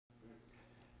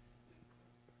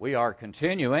We are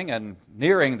continuing and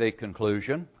nearing the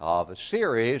conclusion of a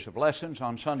series of lessons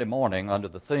on Sunday morning under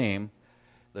the theme,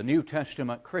 The New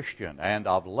Testament Christian. And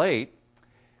of late,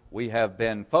 we have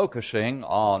been focusing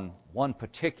on one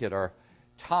particular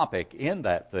topic in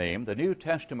that theme. The New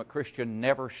Testament Christian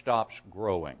never stops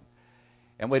growing.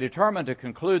 And we determined to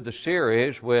conclude the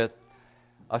series with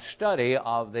a study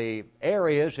of the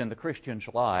areas in the Christian's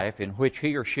life in which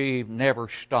he or she never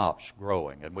stops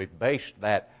growing. And we've based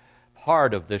that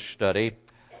part of this study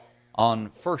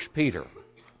on 1 Peter.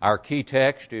 Our key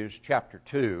text is chapter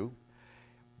 2,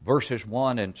 verses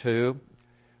 1 and 2,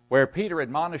 where Peter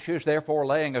admonishes, therefore,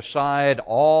 laying aside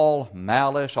all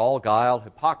malice, all guile,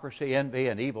 hypocrisy, envy,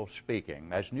 and evil speaking,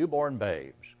 as newborn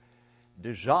babes,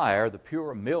 desire the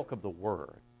pure milk of the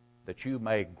Word, that you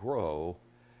may grow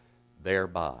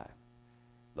thereby.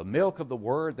 The milk of the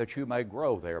Word that you may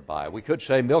grow thereby. We could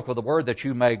say milk of the Word that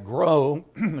you may grow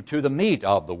to the meat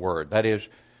of the Word, that is,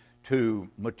 to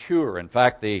mature. In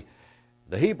fact, the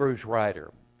Hebrews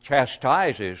writer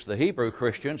chastises the Hebrew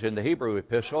Christians in the Hebrew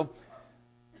epistle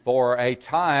for a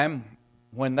time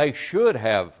when they should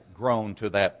have grown to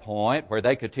that point where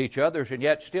they could teach others and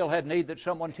yet still had need that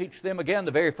someone teach them again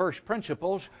the very first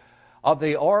principles of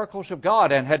the oracles of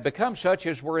God, and had become such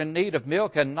as were in need of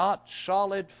milk and not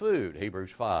solid food, Hebrews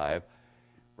 5,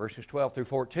 verses 12 through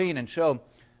 14. And so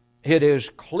it is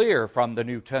clear from the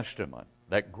New Testament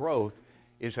that growth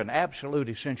is an absolute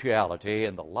essentiality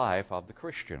in the life of the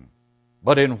Christian.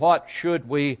 But in what should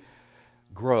we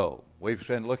grow? We've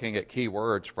been looking at key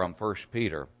words from 1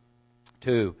 Peter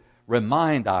to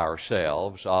remind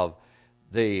ourselves of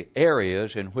the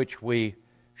areas in which we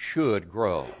should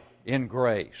grow in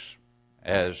grace,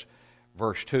 as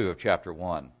verse 2 of chapter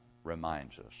 1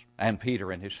 reminds us. And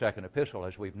Peter in his second epistle,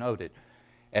 as we've noted,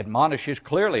 admonishes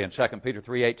clearly in 2 Peter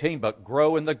 3:18, but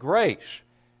grow in the grace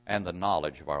and the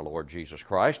knowledge of our Lord Jesus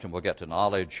Christ. And we'll get to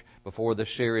knowledge before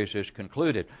this series is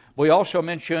concluded. We also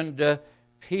mentioned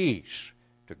peace,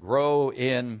 to grow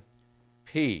in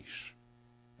peace,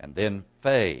 and then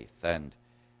faith, and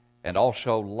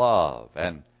also love,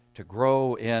 and to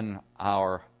grow in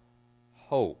our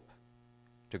hope.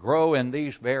 To grow in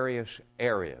these various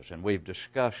areas, and we've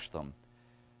discussed them.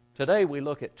 Today we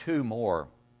look at two more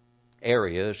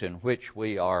areas in which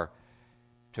we are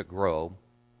to grow,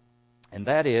 and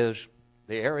that is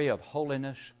the area of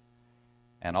holiness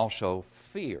and also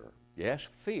fear. Yes,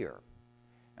 fear.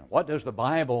 And what does the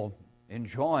Bible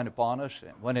enjoin upon us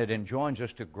when it enjoins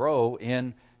us to grow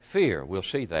in fear? We'll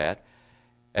see that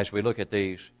as we look at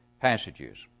these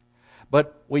passages.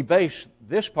 But we base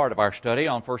this part of our study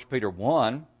on 1 Peter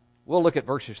 1. We'll look at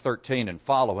verses 13 and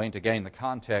following to gain the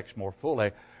context more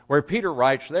fully, where Peter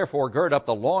writes, therefore gird up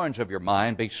the loins of your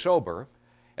mind, be sober,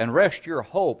 and rest your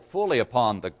hope fully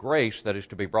upon the grace that is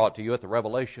to be brought to you at the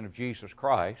revelation of Jesus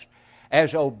Christ,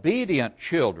 as obedient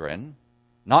children,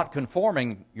 not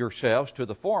conforming yourselves to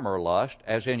the former lust,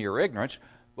 as in your ignorance.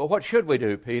 But what should we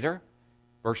do, Peter?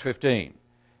 Verse 15,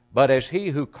 but as he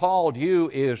who called you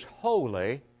is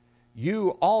holy, you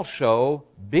also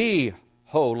be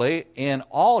holy in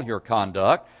all your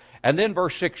conduct. And then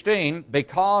verse 16,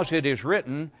 because it is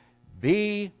written,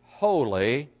 be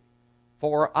holy,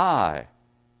 for I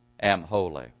am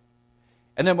holy.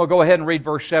 And then we'll go ahead and read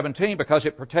verse 17 because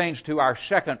it pertains to our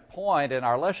second point in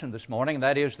our lesson this morning, and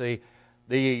that is the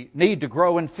need to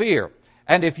grow in fear.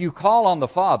 And if you call on the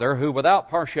Father, who without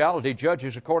partiality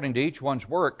judges according to each one's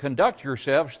work, conduct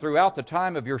yourselves throughout the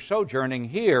time of your sojourning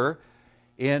here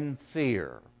in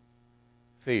fear.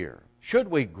 Fear. Should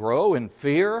we grow in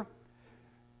fear?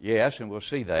 Yes, and we'll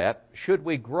see that. Should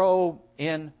we grow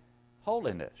in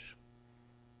holiness?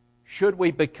 Should we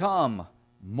become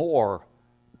more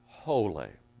holy?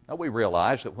 Now, we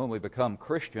realize that when we become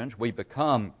Christians, we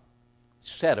become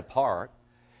set apart,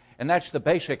 and that's the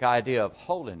basic idea of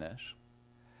holiness.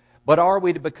 But are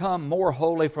we to become more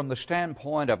holy from the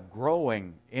standpoint of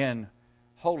growing in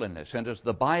holiness? And does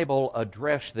the Bible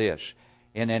address this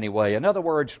in any way? In other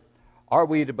words, are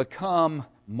we to become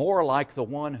more like the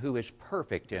one who is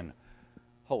perfect in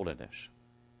holiness?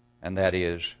 And that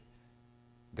is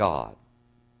God.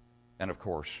 And of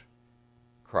course,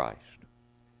 Christ.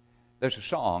 There's a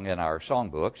song in our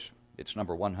songbooks. It's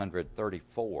number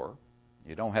 134.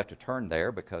 You don't have to turn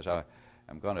there because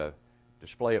I'm going to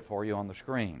display it for you on the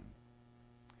screen.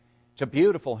 It's a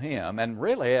beautiful hymn, and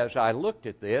really as I looked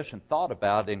at this and thought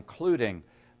about including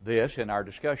this in our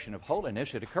discussion of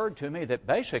holiness, it occurred to me that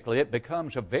basically it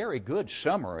becomes a very good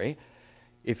summary.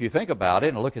 If you think about it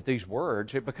and look at these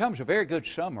words, it becomes a very good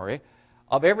summary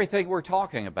of everything we're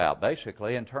talking about,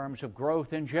 basically, in terms of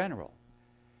growth in general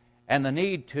and the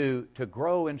need to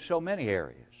grow in so many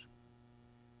areas.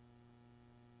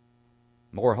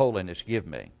 More holiness give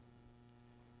me.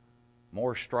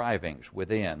 More strivings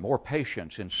within, more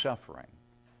patience in suffering,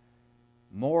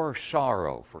 more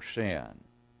sorrow for sin,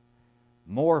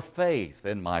 more faith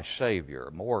in my Savior,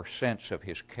 more sense of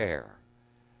His care,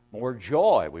 more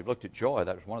joy. We've looked at joy.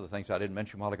 That was one of the things I didn't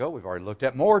mention a while ago. We've already looked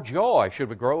at more joy. Should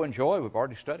we grow in joy? We've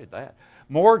already studied that.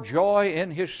 More joy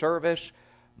in His service,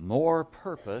 more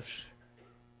purpose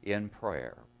in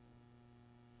prayer.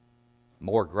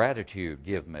 More gratitude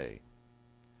give me.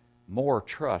 More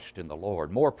trust in the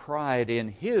Lord, more pride in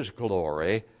His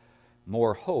glory,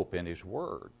 more hope in His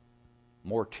Word,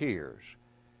 more tears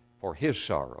for His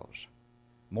sorrows,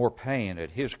 more pain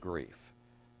at His grief,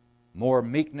 more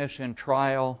meekness in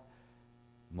trial,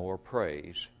 more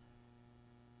praise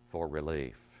for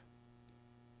relief.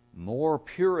 More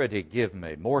purity give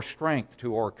me, more strength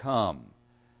to overcome,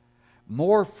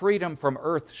 more freedom from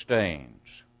earth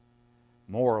stains,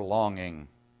 more longing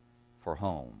for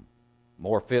home.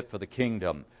 More fit for the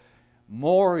kingdom.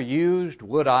 More used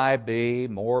would I be,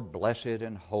 more blessed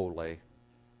and holy,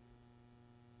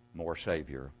 more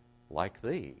Savior like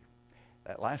Thee.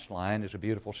 That last line is a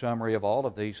beautiful summary of all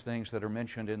of these things that are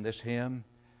mentioned in this hymn,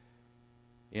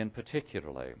 in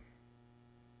particularly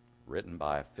written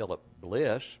by Philip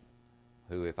Bliss,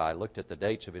 who, if I looked at the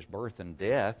dates of his birth and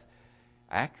death,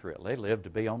 accurately lived to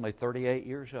be only 38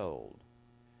 years old.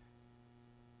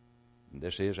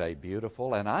 This is a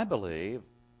beautiful, and I believe,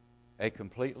 a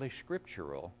completely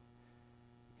scriptural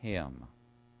hymn.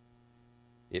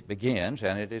 It begins,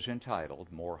 and it is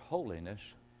entitled, More Holiness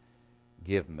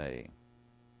Give Me.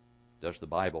 Does the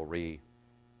Bible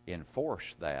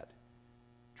reinforce that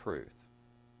truth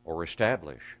or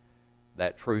establish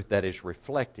that truth that is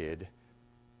reflected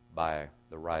by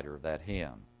the writer of that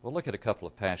hymn? We'll look at a couple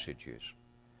of passages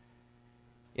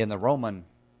in the Roman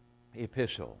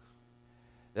epistle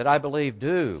that I believe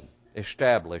do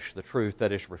establish the truth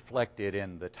that is reflected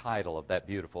in the title of that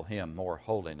beautiful hymn, More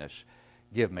Holiness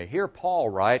Give Me. Here Paul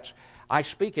writes, I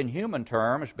speak in human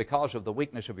terms because of the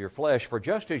weakness of your flesh, for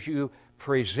just as you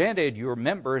presented your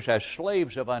members as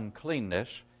slaves of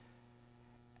uncleanness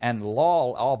and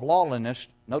of lawlessness,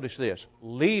 notice this,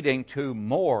 leading to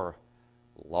more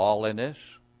lawlessness,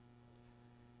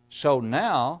 so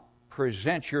now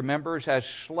present your members as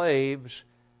slaves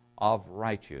of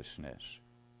righteousness.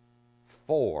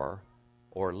 For,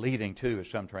 or leading to, as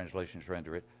some translations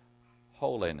render it,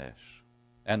 holiness.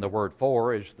 And the word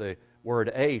for is the word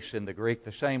eis in the Greek,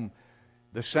 the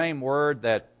same word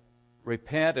that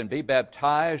repent and be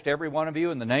baptized, every one of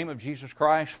you, in the name of Jesus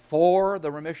Christ for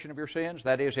the remission of your sins.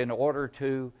 That is, in order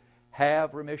to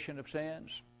have remission of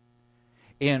sins.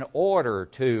 In order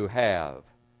to have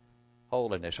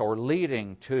holiness, or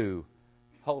leading to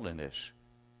holiness,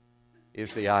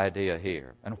 is the idea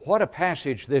here. And what a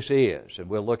passage this is. And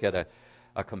we'll look at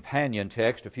a companion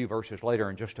text a few verses later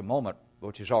in just a moment,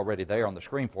 which is already there on the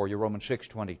screen for you, Romans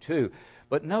 6:22.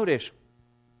 But notice,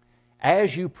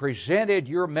 as you presented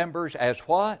your members as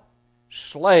what?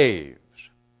 Slaves.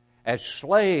 As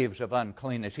slaves of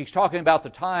uncleanness. He's talking about the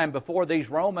time before these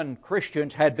Roman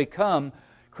Christians had become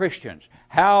Christians.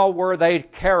 How were they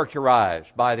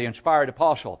characterized by the inspired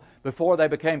apostle before they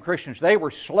became Christians? They were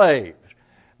slaves.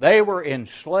 They were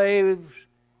enslaved.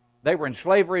 They were in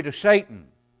slavery to Satan.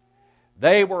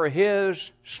 They were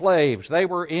his slaves. They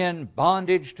were in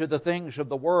bondage to the things of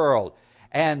the world,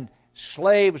 and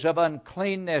slaves of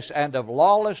uncleanness and of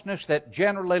lawlessness that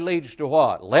generally leads to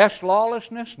what? Less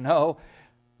lawlessness? No.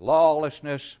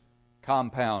 Lawlessness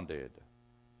compounded.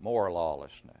 More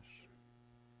lawlessness.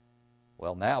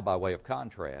 Well, now, by way of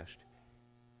contrast,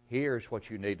 here's what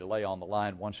you need to lay on the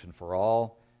line once and for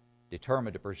all.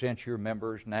 Determined to present your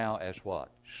members now as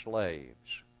what?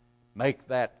 Slaves. Make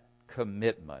that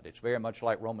commitment. It's very much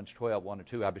like Romans 12, 1 and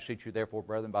 2. I beseech you, therefore,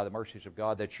 brethren, by the mercies of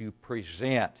God, that you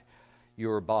present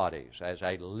your bodies as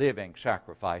a living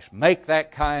sacrifice. Make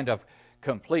that kind of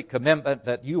complete commitment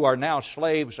that you are now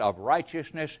slaves of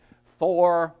righteousness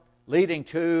for leading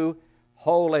to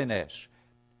holiness.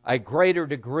 A greater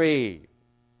degree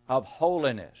of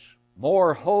holiness.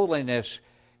 More holiness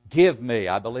give me.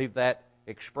 I believe that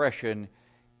expression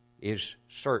is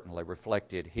certainly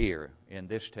reflected here in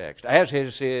this text, as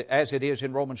it is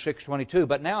in Romans 6:22.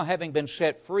 But now, having been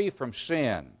set free from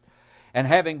sin and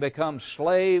having become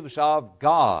slaves of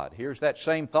God, here's that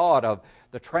same thought of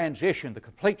the transition, the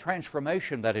complete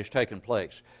transformation that has taken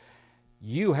place.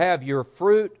 You have your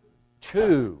fruit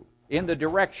to, in the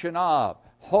direction of,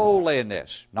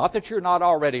 holiness. Not that you're not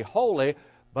already holy,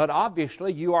 but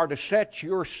obviously you are to set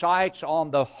your sights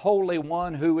on the Holy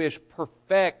One who is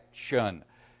perfection,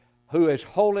 who is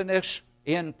holiness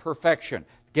in perfection.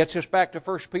 Gets us back to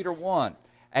 1 Peter 1.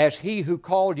 as He who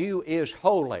called you is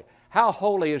holy. How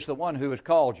holy is the one who has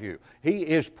called you? He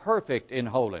is perfect in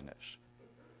holiness.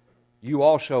 You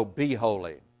also be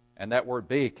holy. And that word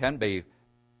be can be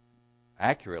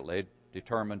accurately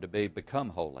determined to be become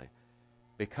holy.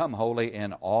 Become holy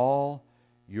in all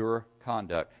your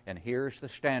conduct. And here's the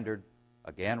standard,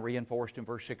 again reinforced in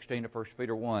verse 16 of 1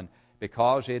 Peter 1.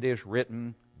 Because it is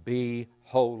written, be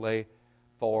holy,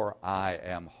 for I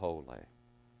am holy.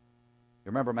 You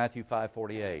remember Matthew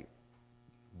 5:48.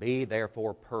 Be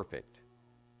therefore perfect,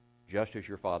 just as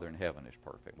your Father in heaven is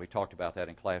perfect. We talked about that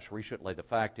in class recently. The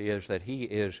fact is that He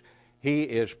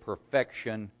is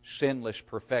perfection, sinless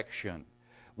perfection.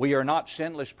 We are not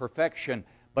sinless perfection,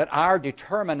 but our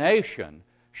determination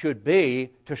should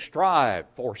be to strive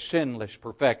for sinless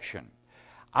perfection.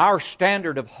 Our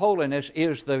standard of holiness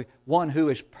is the one who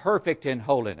is perfect in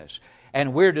holiness.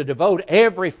 And we're to devote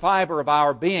every fiber of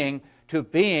our being to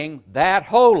being that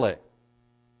holy.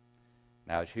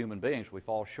 Now, as human beings, we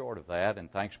fall short of that,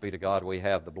 and thanks be to God we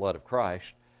have the blood of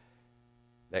Christ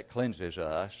that cleanses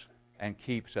us and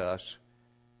keeps us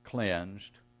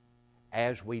cleansed,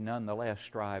 as we nonetheless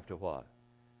strive to what?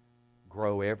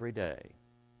 Grow every day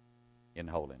in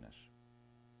holiness,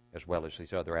 as well as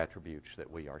these other attributes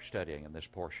that we are studying in this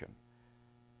portion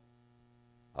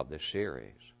of this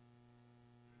series.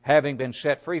 Having been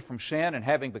set free from sin and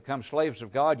having become slaves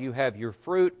of God, you have your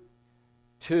fruit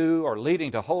to or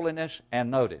leading to holiness,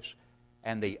 and notice,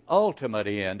 and the ultimate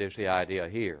end is the idea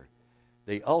here.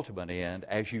 The ultimate end,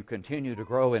 as you continue to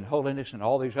grow in holiness and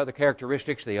all these other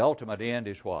characteristics, the ultimate end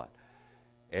is what?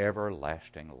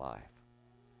 Everlasting life.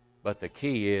 But the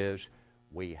key is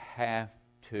we have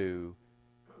to,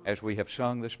 as we have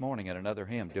sung this morning in another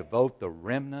hymn, devote the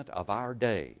remnant of our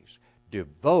days.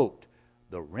 Devote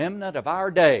the remnant of our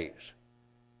days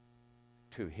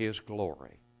to His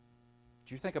glory.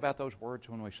 Did you think about those words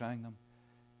when we sang them?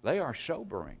 They are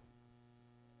sobering.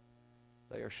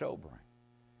 They are sobering.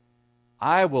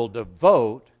 I will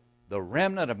devote the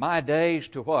remnant of my days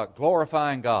to what?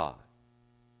 Glorifying God.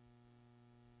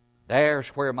 There's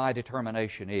where my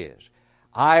determination is.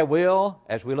 I will,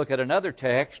 as we look at another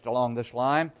text along this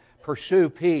line, pursue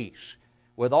peace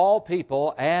with all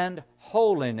people and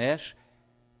holiness.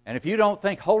 And if you don't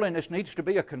think holiness needs to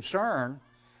be a concern,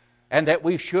 and that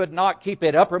we should not keep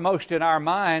it uppermost in our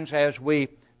minds as we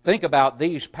think about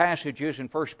these passages in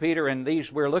 1 Peter and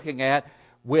these we're looking at,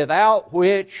 without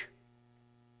which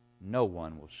no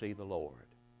one will see the Lord.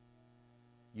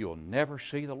 You'll never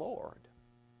see the Lord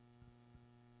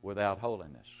without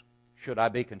holiness. Should I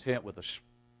be content with a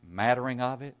smattering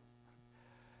of it?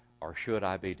 Or should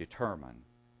I be determined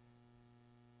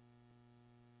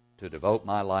to devote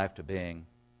my life to being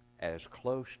as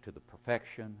close to the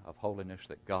perfection of holiness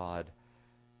that God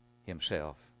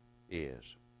Himself is?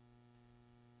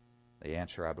 The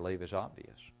answer, I believe, is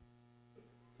obvious.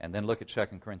 And then look at 2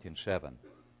 Corinthians 7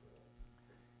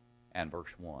 and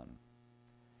verse 1.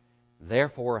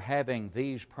 Therefore, having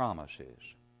these promises,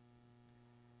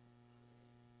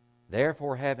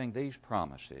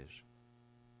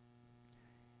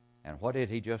 and what did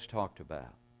he just talk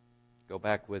about? Go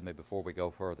back with me before we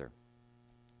go further.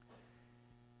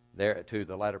 There to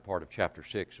the latter part of chapter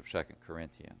 6 of 2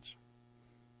 Corinthians.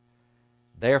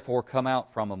 Therefore come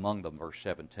out from among them, verse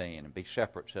 17, and be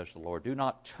separate, says the Lord. Do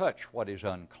not touch what is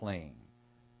unclean,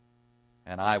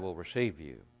 and I will receive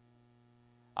you.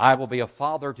 I will be a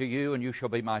father to you, and you shall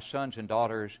be my sons and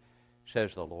daughters,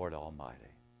 says the Lord Almighty.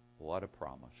 What a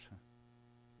promise.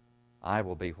 I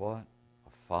will be what?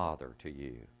 A father to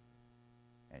you,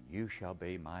 and you shall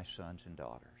be my sons and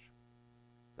daughters.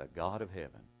 The God of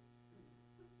heaven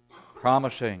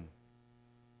promising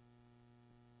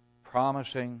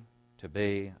to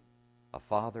be a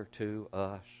father to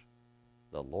us,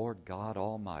 the Lord God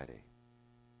Almighty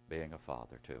being a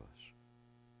father to us.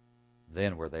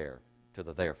 Then we're there to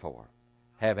the therefore.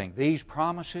 Having these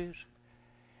promises,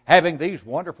 having these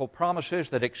wonderful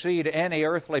promises that exceed any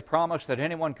earthly promise that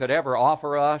anyone could ever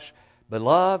offer us,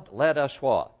 beloved, let us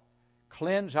what?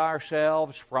 Cleanse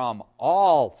ourselves from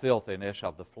all filthiness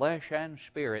of the flesh and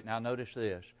spirit. Now notice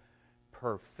this.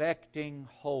 Perfecting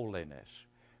holiness,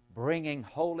 bringing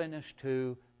holiness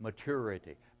to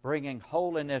maturity, bringing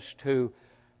holiness to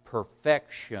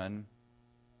perfection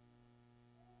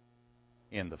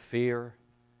in the fear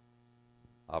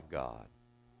of God.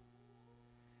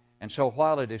 And so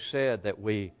while it is said that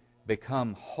we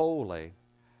become holy,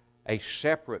 a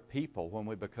separate people when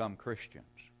we become Christians,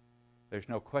 there's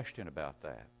no question about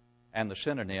that. And the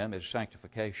synonym is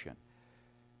sanctification.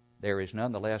 There is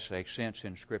nonetheless a sense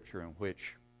in Scripture in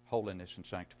which holiness and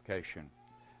sanctification,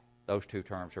 those two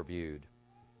terms are viewed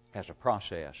as a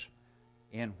process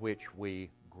in which we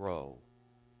grow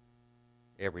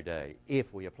every day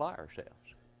if we apply ourselves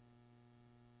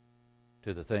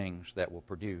to the things that will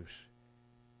produce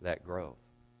that growth.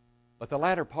 But the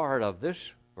latter part of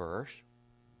this verse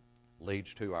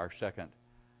leads to our second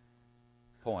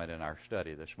point in our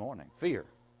study this morning, fear.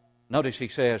 Notice he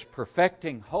says,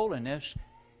 perfecting holiness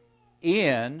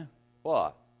in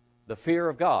what? The fear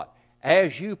of God.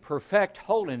 As you perfect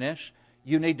holiness,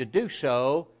 you need to do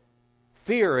so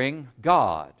fearing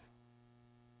God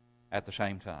at the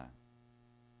same time.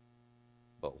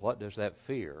 But what does that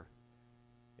fear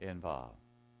involve?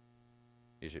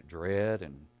 Is it dread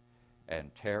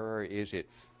and terror? Is it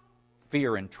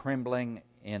fear and trembling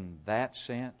in that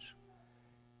sense?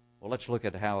 Well, let's look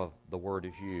at how the word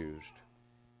is used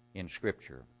in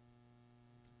Scripture.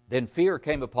 Then fear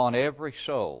came upon every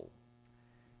soul,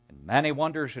 and many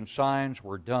wonders and signs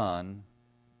were done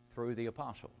through the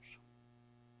apostles.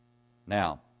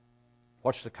 Now,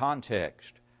 what's the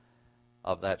context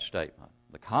of that statement?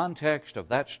 The context of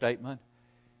that statement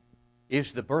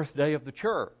is the birthday of the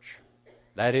church.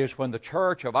 That is, when the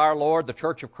church of our Lord, the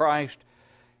church of Christ,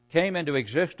 came into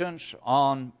existence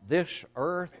on this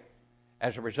earth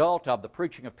as a result of the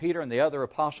preaching of Peter and the other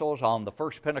apostles on the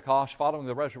first Pentecost following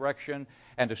the resurrection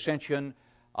and ascension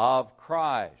of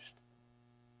Christ.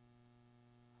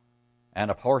 And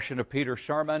a portion of Peter's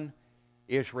sermon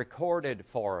is recorded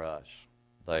for us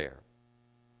there.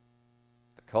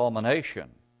 The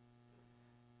culmination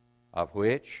of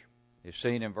which is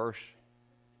seen in verse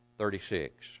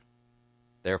 36.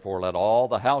 Therefore let all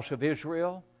the house of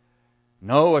Israel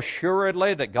know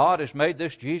assuredly that God has made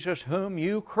this Jesus, whom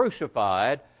you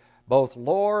crucified, both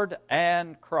Lord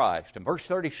and Christ. In verse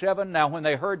 37, now when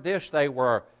they heard this, they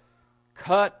were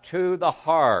cut to the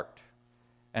heart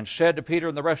and said to Peter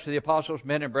and the rest of the apostles,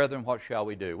 men and brethren, what shall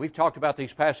we do? We've talked about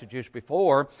these passages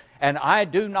before, and I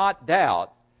do not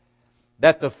doubt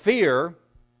that the fear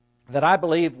that I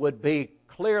believe would be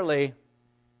clearly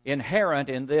inherent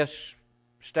in this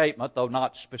statement, though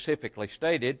not specifically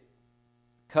stated,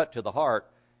 cut to the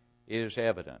heart, is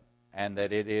evident, and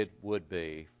that it would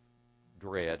be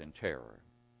dread and terror.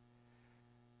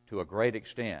 To a great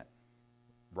extent,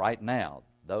 right now,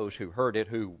 those who heard it,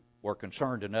 who were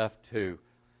concerned enough to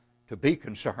be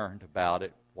concerned about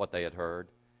it, what they had heard,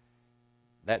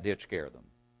 that did scare them.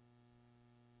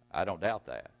 I don't doubt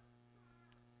that.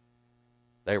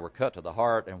 They were cut to the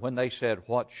heart, and when they said,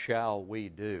 what shall we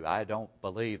do? I don't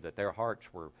believe that their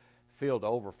hearts were filled to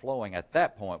overflowing at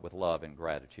that point with love and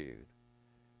gratitude.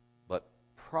 But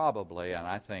probably, and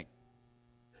I think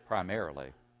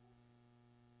primarily,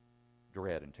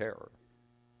 dread and terror.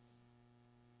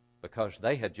 Because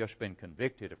they had just been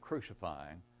convicted of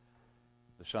crucifying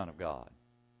the Son of God,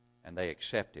 and they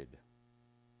accepted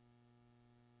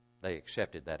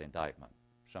that indictment.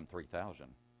 Some 3,000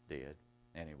 did,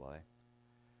 anyway.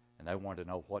 And they wanted to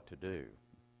know what to do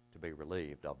to be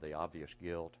relieved of the obvious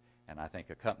guilt and I think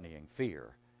accompanying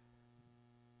fear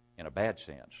in a bad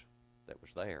sense that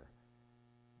was there.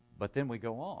 But then we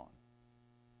go on.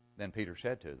 Then Peter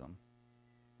said to them,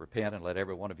 repent and let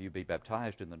every one of you be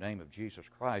baptized in the name of Jesus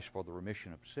Christ for the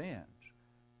remission of sins.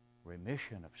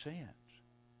 Remission of sins.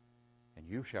 And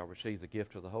you shall receive the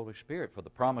gift of the Holy Spirit, for the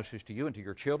promise is to you and to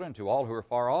your children, to all who are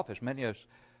far off, as many as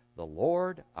the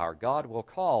Lord our God will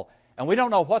call. And we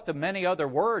don't know what the many other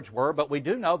words were, but we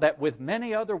do know that with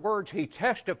many other words he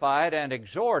testified and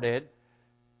exhorted,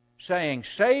 saying,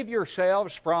 save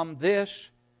yourselves from this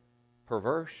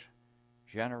perverse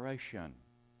generation.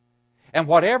 And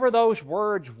whatever those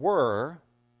words were,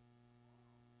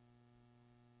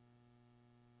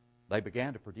 they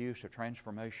began to produce a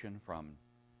transformation from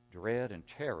dread and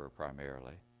terror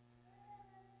primarily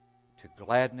to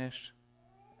gladness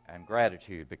and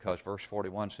gratitude, because verse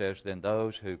 41 says, then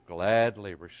those who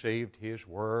gladly received his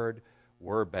word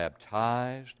were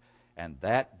baptized, and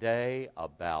that day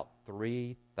about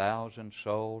 3,000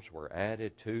 souls were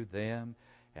added to them,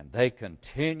 and they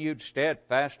continued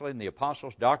steadfastly in the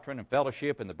apostles' doctrine and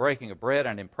fellowship, in the breaking of bread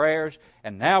and in prayers.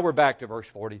 And now we're back to verse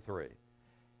 43.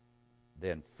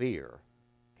 Then fear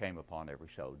came upon every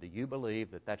soul. Do you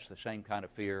believe that that's the same kind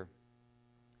of fear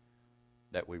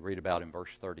that we read about in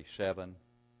verse 37?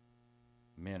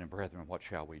 Men and brethren, what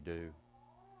shall we do?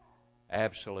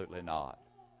 Absolutely not.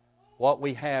 What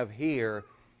we have here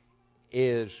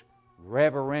is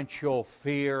reverential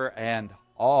fear and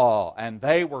awe. And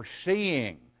they were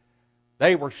seeing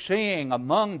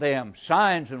among them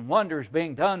signs and wonders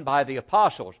being done by the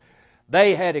apostles.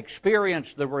 They had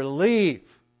experienced the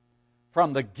relief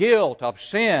from the guilt of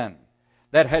sin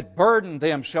that had burdened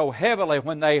them so heavily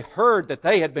when they heard that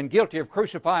they had been guilty of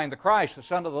crucifying the Christ, the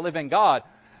Son of the living God.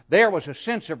 There was a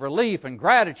sense of relief and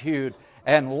gratitude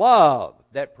and love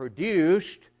that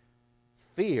produced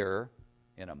fear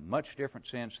in a much different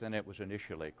sense than it was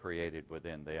initially created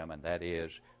within them, and that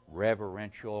is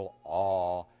reverential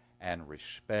awe and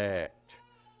respect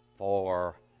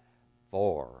for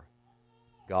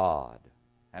God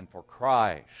and for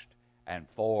Christ and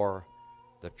for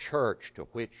the church to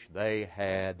which they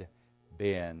had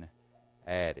been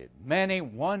added. Many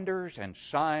wonders and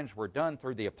signs were done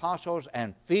through the apostles,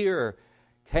 and fear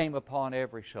came upon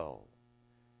every soul.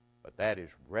 But that is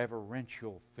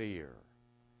reverential fear,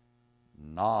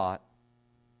 not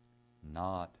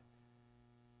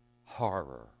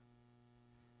horror.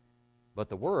 But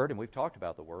the word, and we've talked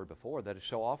about the word before, that is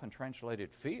so often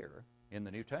translated fear in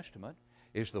the New Testament,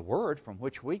 is the word from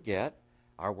which we get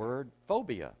our word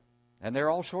phobia. And there are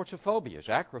all sorts of phobias,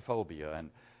 acrophobia, and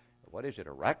what is it,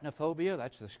 arachnophobia?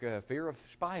 That's the fear of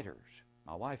spiders.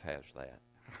 My wife has that.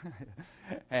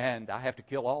 And I have to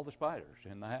kill all the spiders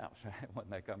in the house when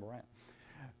they come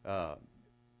around.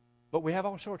 But we have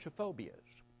all sorts of phobias.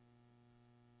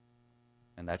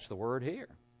 And that's the word here.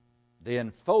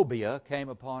 Then phobia came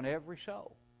upon every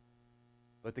soul.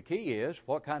 But the key is,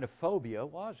 what kind of phobia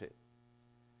was it?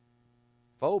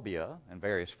 Phobia, and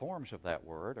various forms of that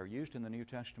word, are used in the New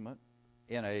Testament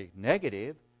in a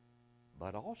negative,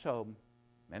 but also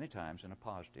many times in a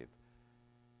positive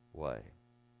way.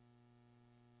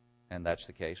 And that's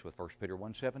the case with 1 Peter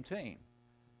 1:17,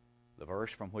 the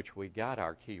verse from which we got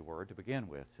our key word to begin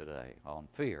with today on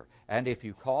fear. And if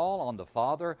you call on the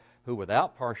Father, who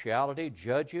without partiality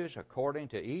judges according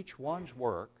to each one's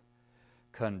work,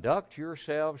 conduct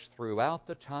yourselves throughout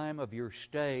the time of your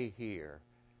stay here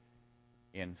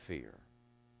in fear.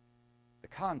 The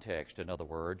context, in other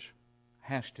words,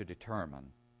 has to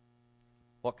determine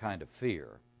what kind of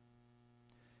fear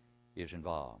is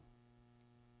involved.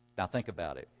 Now think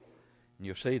about it. And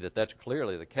you'll see that that's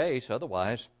clearly the case.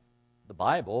 Otherwise, the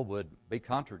Bible would be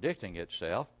contradicting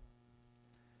itself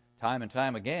time and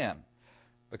time again.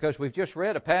 Because we've just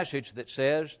read a passage that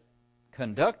says,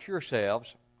 conduct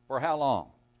yourselves for how long?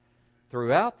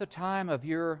 Throughout the time of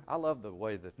your, I love the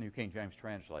way that New King James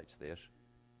translates this,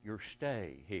 your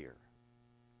stay here.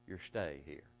 Your stay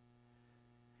here.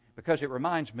 Because it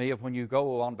reminds me of when you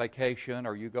go on vacation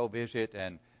or you go visit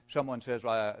and someone says,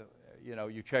 well,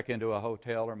 you check into a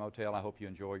hotel or motel, I hope you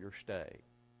enjoy your stay.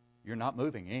 You're not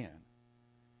moving in.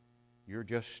 You're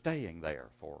just staying there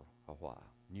for a while.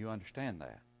 And you understand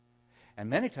that. And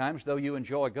many times, though you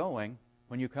enjoy going,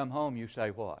 when you come home, you say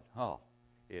what? Oh,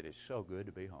 it is so good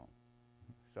to be home.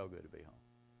 So good to be home.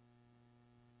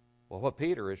 Well, what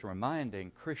Peter is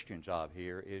reminding Christians of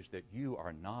here is that you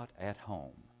are not at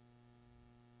home.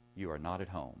 You are not at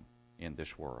home in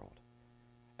this world.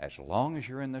 As long as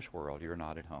you're in this world, you're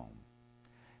not at home.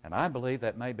 And I believe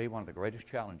that may be one of the greatest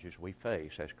challenges we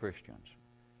face as Christians.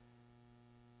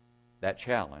 That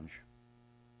challenge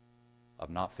of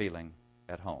not feeling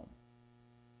at home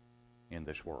in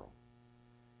this world.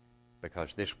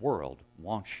 Because this world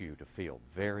wants you to feel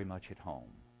very much at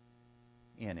home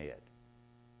in it.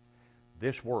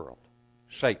 This world,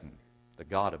 Satan, the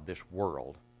god of this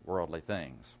world, worldly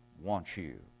things, wants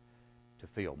you to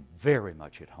feel very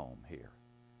much at home here.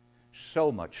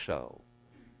 So much so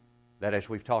that, as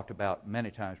we've talked about many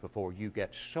times before, you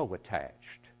get so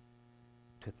attached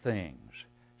to things,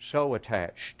 so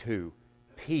attached to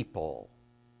people,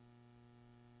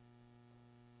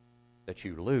 that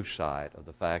you lose sight of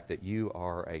the fact that you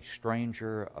are a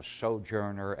stranger, a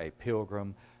sojourner, a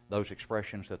pilgrim, those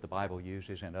expressions that the Bible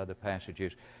uses in other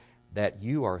passages, that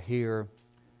you are here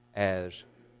as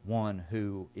one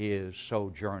who is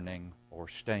sojourning or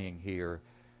staying here,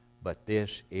 but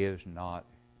this is not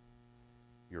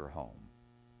your home.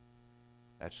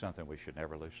 That's something we should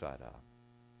never lose sight of.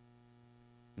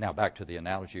 Now, back to the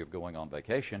analogy of going on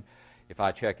vacation. If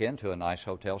I check into a nice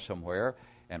hotel somewhere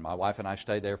and my wife and I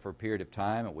stay there for a period of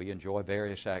time and we enjoy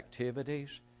various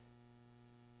activities,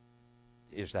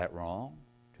 is that wrong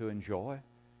to enjoy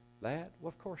that? Well,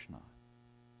 of course not.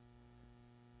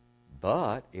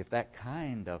 But if that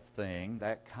kind of thing,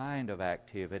 that kind of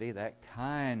activity, that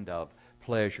kind of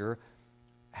pleasure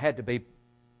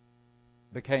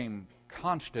became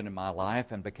constant in my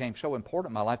life and became so important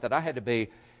in my life that I had to be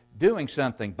doing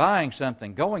something, buying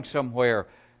something, going somewhere,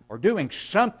 or doing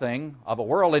something of a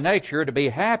worldly nature to be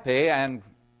happy, and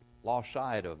lost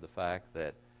sight of the fact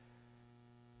that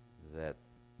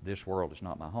this world is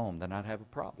not my home, then I'd have a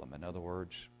problem. In other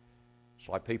words, it's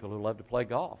like people who love to play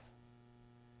golf.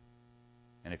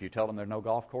 And if you tell them there are no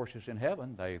golf courses in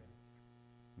heaven, they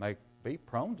may be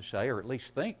prone to say, or at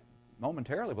least think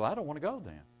momentarily, well, I don't want to go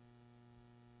then.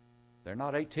 There are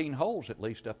not 18 holes at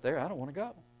least up there. I don't want to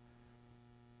go.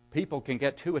 People can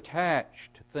get too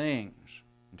attached to things,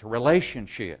 to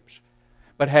relationships.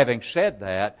 But having said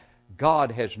that,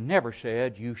 God has never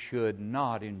said you should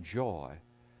not enjoy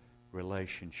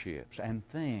relationships and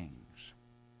things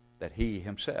that He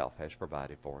Himself has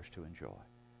provided for us to enjoy.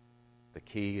 The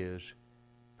key is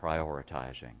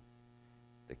prioritizing.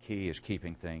 The key is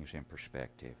keeping things in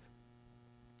perspective.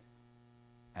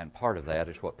 And part of that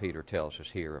is what Peter tells us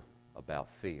here about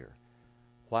fear.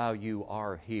 While you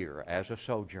are here as a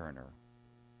sojourner,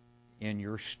 in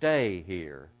your stay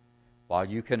here, while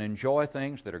you can enjoy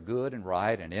things that are good and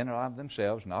right and in and of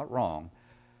themselves not wrong,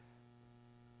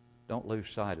 don't lose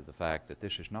sight of the fact that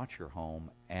this is not your home,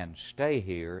 and stay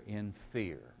here in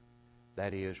fear.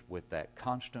 That is, with that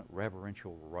constant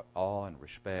reverential awe and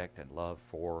respect and love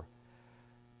for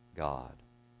God.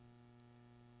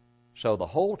 So the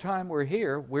whole time we're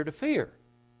here, we're to fear.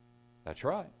 That's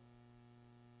right.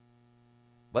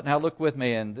 But now look with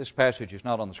me, and this passage is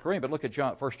not on the screen, but look at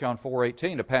 1 John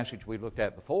 4:18, a passage we looked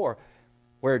at before,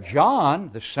 where John,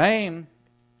 the same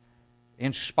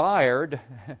inspired,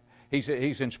 he's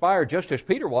inspired just as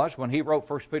Peter was when he wrote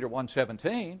 1 Peter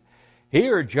 1:17.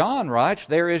 Here John writes,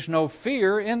 there is no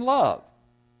fear in love.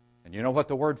 And you know what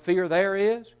the word fear there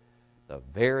is? The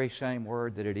very same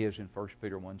word that it is in 1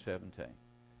 Peter 1:17.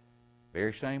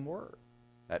 Very same word,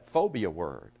 that phobia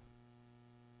word.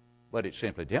 But it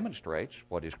simply demonstrates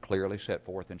what is clearly set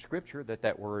forth in Scripture,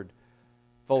 that word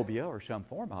phobia, or some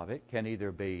form of it, can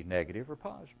either be negative or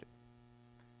positive.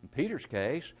 In Peter's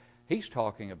case, he's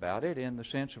talking about it in the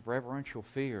sense of reverential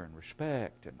fear and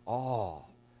respect and awe.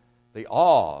 The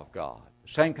awe of God.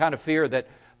 The same kind of fear that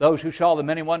those who saw the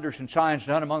many wonders and signs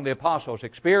done among the apostles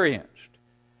experienced.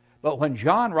 But when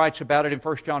John writes about it in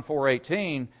 1 John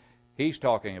 4:18, he's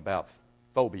talking about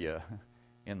phobia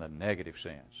in the negative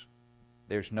sense.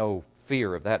 There's no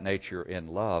fear of that nature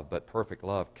in love, but perfect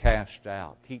love casts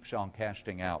out, keeps on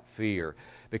casting out fear,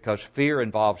 because fear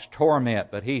involves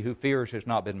torment, but he who fears has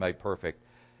not been made perfect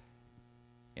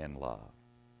in love.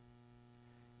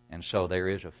 And so there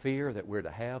is a fear that we're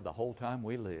to have the whole time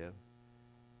we live,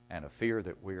 and a fear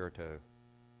that we're to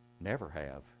never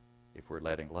have if we're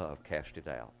letting love cast it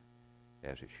out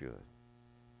as it should.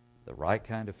 The right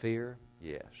kind of fear,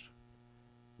 yes.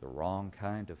 The wrong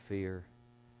kind of fear,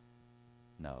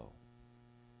 no.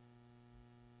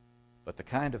 But the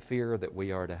kind of fear that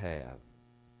we are to have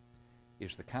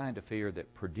is the kind of fear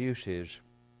that produces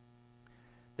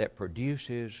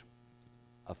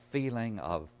a feeling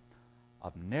of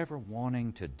never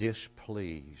wanting to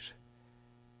displease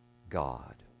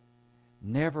God,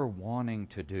 never wanting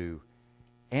to do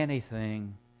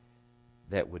anything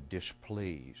that would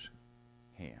displease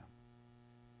Him.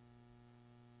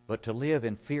 But to live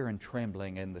in fear and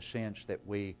trembling in the sense that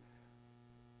we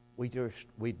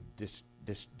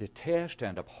detest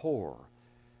and abhor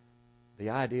the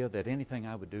idea that anything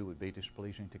I would do would be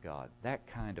displeasing to God. That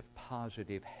kind of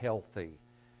positive, healthy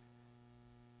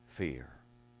fear.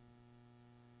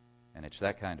 And it's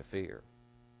that kind of fear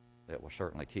that will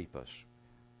certainly keep us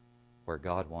where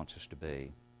God wants us to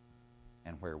be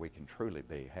and where we can truly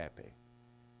be happy,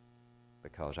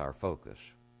 because our focus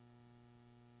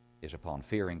is upon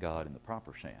fearing God in the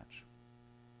proper sense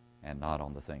and not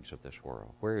on the things of this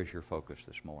world. Where is your focus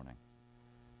this morning?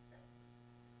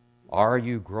 Are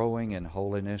you growing in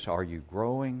holiness? Are you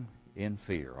growing in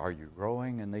fear? Are you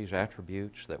growing in these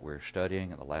attributes that we're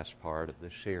studying in the last part of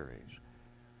this series?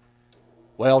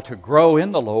 Well, to grow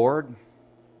in the Lord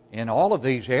in all of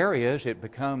these areas, it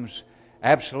becomes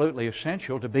absolutely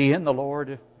essential to be in the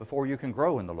Lord before you can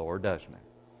grow in the Lord, doesn't it?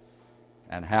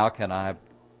 And how can I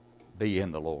be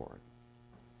in the Lord?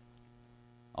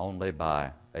 Only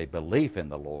by a belief in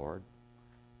the Lord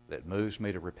that moves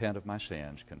me to repent of my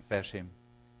sins, confess Him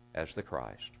as the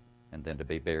Christ, and then to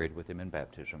be buried with Him in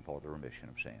baptism for the remission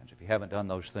of sins. If you haven't done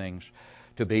those things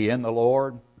to be in the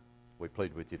Lord, we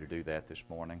plead with you to do that this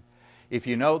morning. If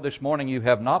you know this morning you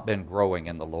have not been growing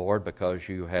in the Lord because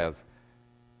you have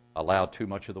allowed too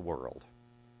much of the world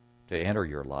to enter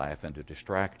your life and to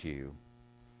distract you,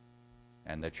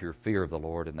 and that your fear of the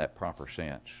Lord in that proper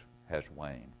sense has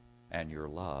waned and your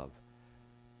love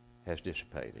has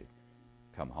dissipated,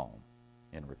 come home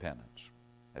in repentance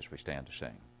as we stand to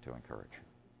sing to encourage you.